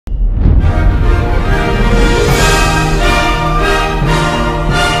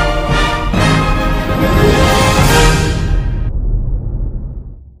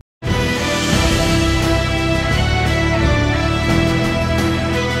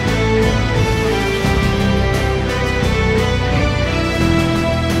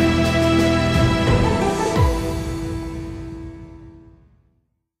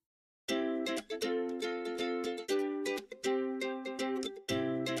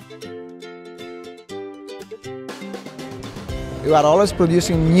we are always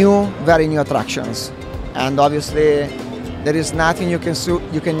producing very new attractions. And obviously, there is nothing you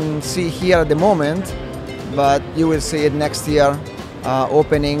can see here at the moment, but you will see it next year.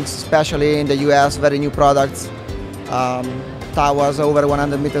 Openings, especially in the US, very new products. Towers over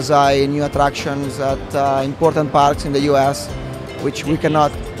 100 meters high, new attractions at important parks in the US, which we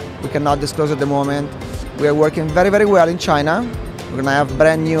cannot disclose at the moment. We are working very well in China. We're going to have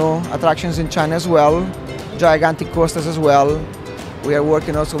brand new attractions in China as well, gigantic coasters as well. We are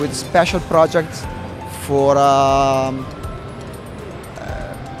working also with special projects for,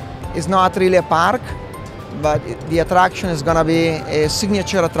 it's not really a park, but the attraction is going to be a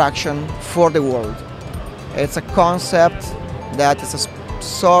signature attraction for the world. It's a concept that is a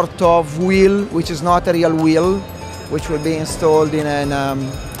sort of wheel, which is not a real wheel, which will be installed in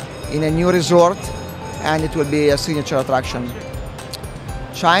a new resort, and it will be a signature attraction.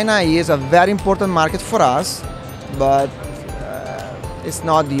 China is a very important market for us, but it's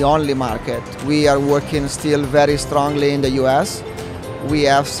not the only market. We are working still very strongly in the US. We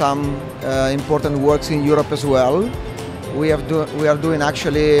have some important works in Europe as well. We are doing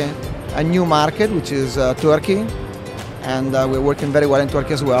actually a new market, which is Turkey, and we're working very well in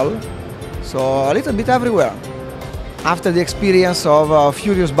Turkey as well. So a little bit everywhere. After the experience of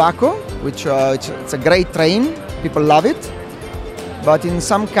Furius Baco, which it's a great train, people love it. But in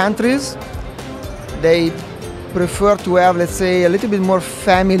some countries, they prefer to have, let's say, a little bit more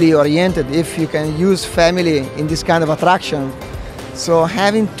family-oriented, if you can use family in this kind of attraction. So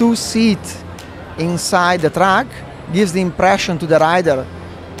having 2 seats inside the track gives the impression to the rider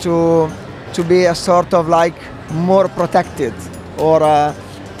to be a sort of like more protected. Or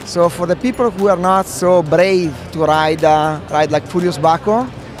so for the people who are not so brave to ride like Furius Baco,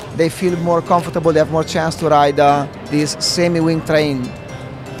 they feel more comfortable, they have more chance to ride this semi-wing train.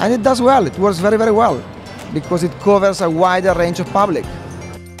 And it does well, it works very well, because it covers a wider range of public.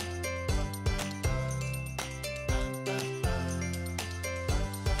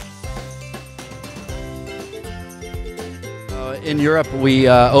 In Europe, we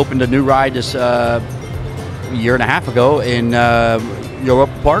opened a new ride this year and a half ago in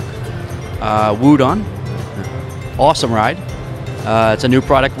Europa Park, Wodan. Awesome ride. It's a new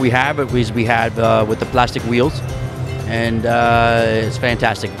product we have, we had with the plastic wheels, and it's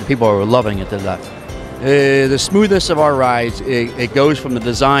fantastic. People are loving it to death. The smoothness of our rides, it goes from the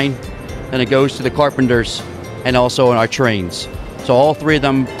design, and it goes to the carpenters, and also in our trains. So all 3 of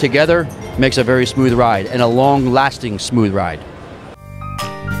them together makes a very smooth ride, and a long-lasting smooth ride.